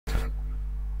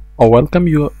Welcome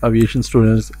you aviation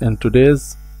students. In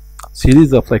today's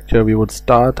series of lecture we would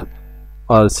start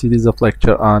our series of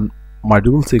lecture on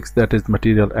module 6, that is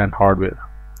material and hardware.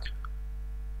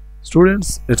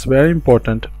 Students, it's very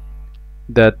important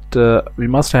that we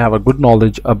must have a good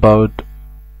knowledge about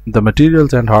the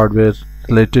materials and hardware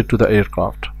related to the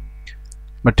aircraft.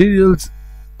 Materials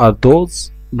are those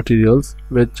materials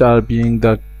which are being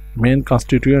the main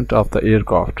constituent of the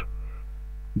aircraft.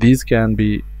 These can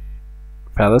be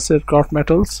ferrous aircraft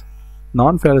metals,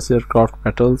 non-ferrous aircraft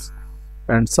metals,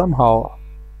 and somehow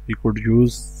we could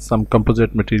use some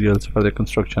composite materials for the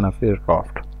construction of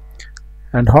aircraft.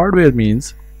 And hardware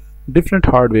means different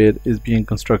hardware is being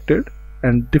constructed,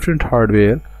 and different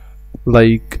hardware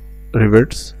like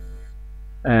rivets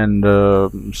and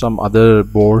some other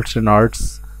bolts and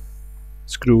nuts,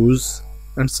 screws,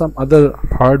 and some other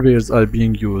hardwares are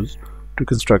being used to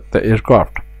construct the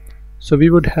aircraft. So we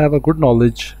should have a good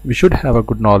knowledge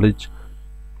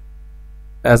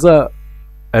as a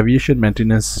aviation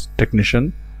maintenance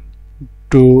technician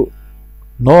to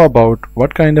know about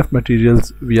what kind of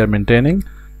materials we are maintaining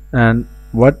and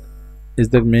what is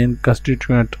the main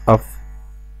constituent of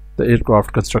the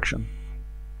aircraft construction.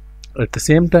 At the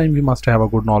same time, we must have a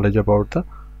good knowledge about the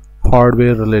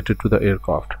hardware related to the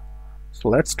aircraft. So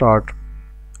let's start.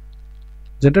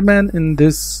 Gentlemen, in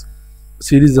this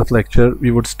series of lecture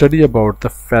we would study about the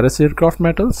ferrous aircraft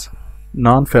metals,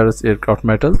 non-ferrous aircraft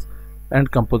metals, and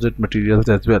composite materials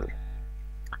as well,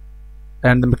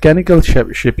 and the mechanical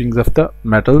shapings of the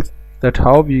metals, that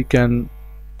how we can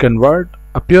convert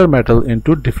a pure metal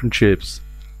into different shapes.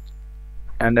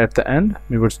 And at the end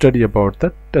we would study about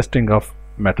the testing of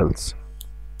metals.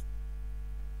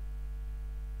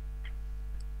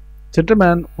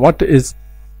 Gentlemen, what is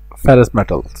ferrous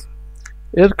metals?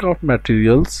 Aircraft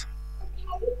materials,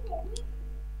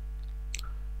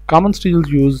 common steels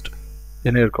used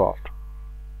in aircraft.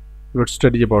 We would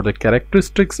study about the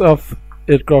characteristics of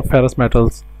aircraft ferrous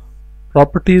metals,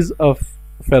 properties of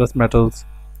ferrous metals,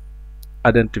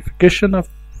 identification of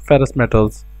ferrous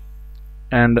metals,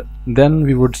 and then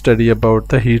we would study about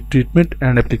the heat treatment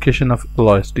and application of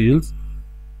alloy steels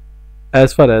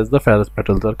as far as the ferrous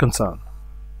metals are concerned.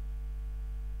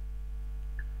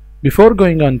 Before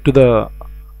going on to the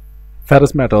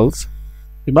ferrous metals,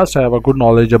 we must have a good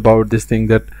knowledge about this thing,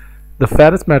 that the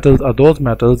ferrous metals are those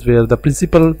metals where the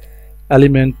principal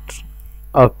element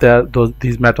of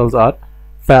these metals are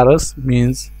ferrous,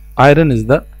 means iron is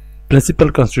the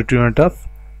principal constituent of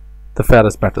the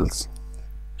ferrous metals.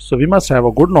 So we must have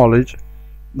a good knowledge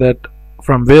that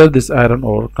from where this iron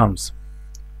ore comes.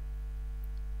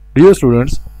 Dear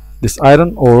students, this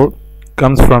iron ore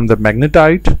comes from the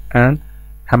magnetite and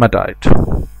hematite.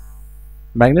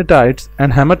 Magnetites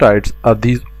and hematites are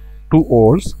these two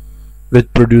ores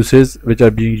which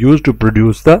are being used to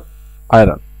produce the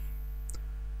iron.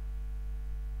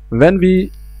 When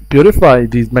we purify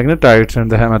these magnetites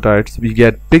and the hematites, we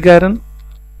get pig iron,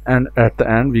 and at the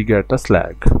end we get a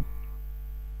slag.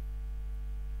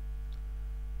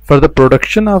 For the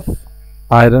production of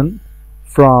iron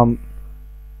from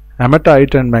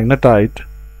hematite and magnetite,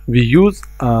 we use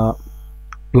a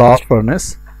blast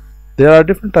furnace. There are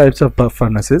different types of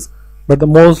furnaces, but the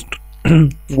most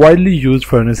widely used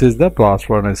furnace is the blast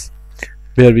furnace,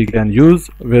 where we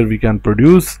can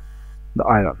produce the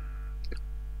iron.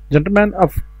 Gentlemen, a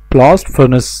blast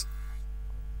furnace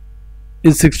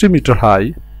is 60 meter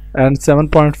high and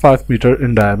 7.5 meter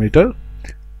in diameter,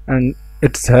 and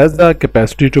it has the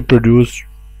capacity to produce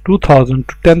 2000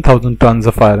 to 10,000 tons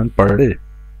of iron per day.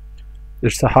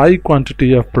 It's a high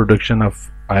quantity of production of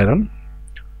iron.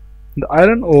 The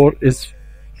iron ore is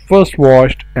first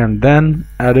washed and then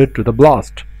added to the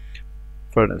blast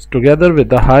furnace together with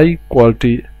the high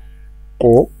quality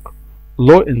coke,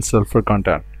 low in sulfur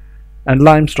content, and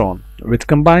limestone, which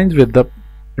combines with the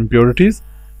impurities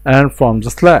and forms a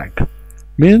slag.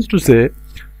 Means to say,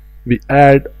 we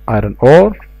add iron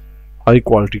ore, high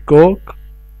quality coke,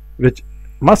 which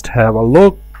must have a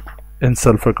low in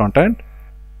sulfur content,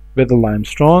 with the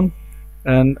limestone,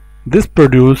 and this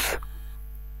produce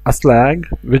a slag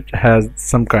which has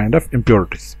some kind of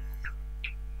impurities.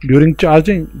 During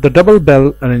charging, the double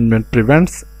bell arrangement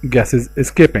prevents gases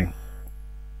escaping.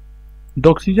 The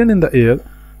oxygen in the air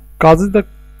causes the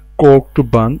coke to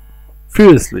burn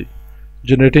furiously,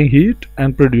 generating heat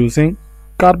and producing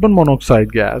carbon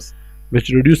monoxide gas, which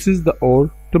reduces the ore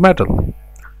to metal.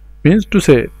 Means to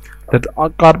say that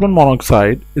carbon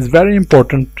monoxide is very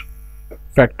important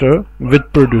factor which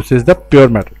produces the pure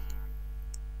metal.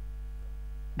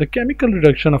 The chemical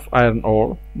reduction of iron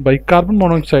ore by carbon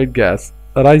monoxide gas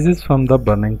arises from the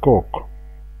burning coke.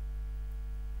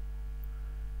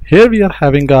 Here we are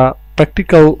having a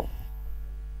practical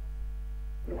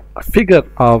figure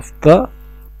of the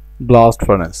blast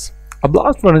furnace. A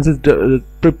blast furnace is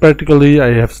practically,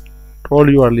 I have told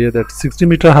you earlier, that 60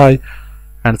 meter high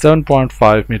and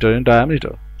 7.5 meter in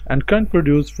diameter and can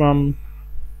produce from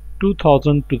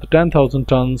 2000 to 10,000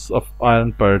 tons of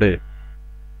iron per day.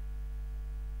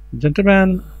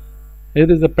 Gentlemen,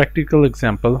 here is a practical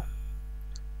example.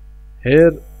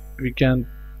 Here we can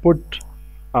put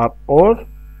our ore.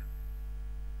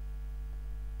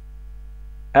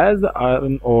 As the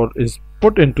iron ore is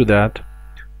put into that,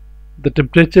 the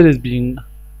temperature is being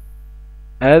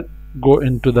go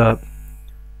into the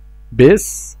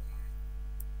base,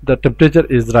 the temperature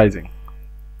is rising,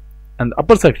 and the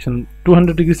upper section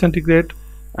 200 degrees centigrade,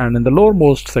 and in the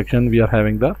lowermost section we are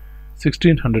having the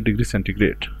 1600 degrees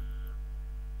centigrade.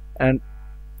 And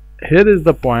here is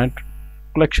the point,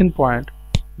 collection point,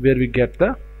 where we get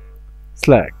the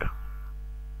slag.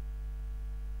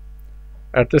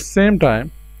 At the same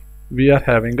time we are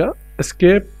having a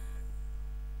escape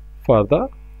for the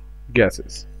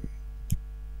gases.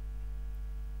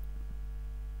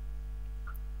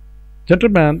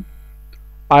 Gentlemen,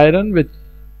 iron, which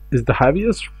is the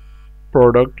heaviest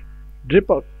product,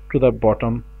 drip up to the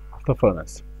bottom of the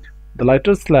furnace. The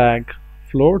lighter slag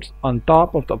floats on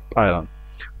top of the iron.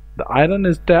 The iron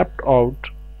is tapped out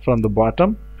from the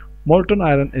bottom. Molten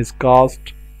iron is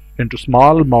cast into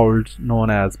small molds known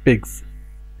as pigs.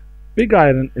 Pig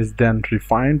iron is then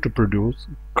refined to produce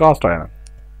cast iron.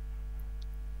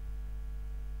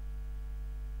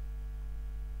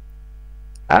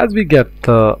 As we get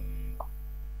the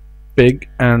pig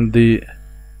and the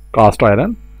cast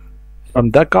iron,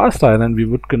 from the cast iron we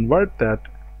would convert that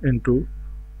into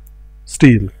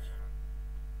steel.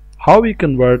 How we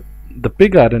convert the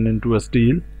pig iron into a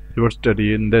steel, you will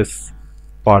study in this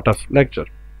part of lecture.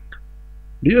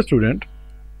 Dear student,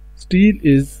 steel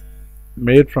is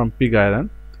made from pig iron.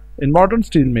 In modern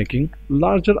steel making,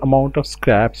 larger amount of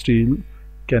scrap steel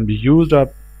can be used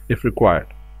up if required.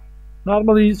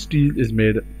 Normally steel is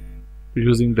made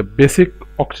using the basic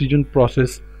oxygen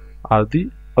process or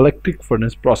the electric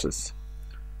furnace process.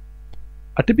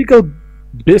 A typical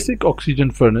basic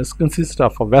oxygen furnace consists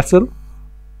of a vessel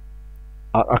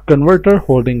or a converter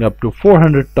holding up to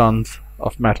 400 tons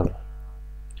of metal.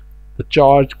 The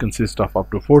charge consists of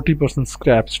up to 40%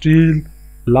 scrap steel,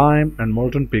 lime and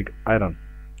molten pig iron.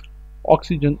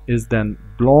 Oxygen is then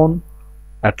blown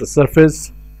at the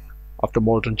surface of the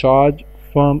molten charge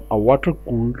from a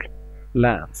water-cooled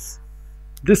lance.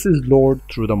 This is lowered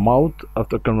through the mouth of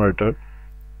the converter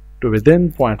to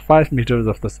within 0.5 meters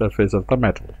of the surface of the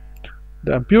metal.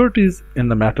 The impurities in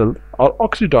the metal are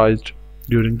oxidized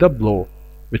during the blow,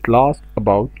 which lasts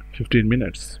about 15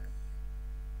 minutes.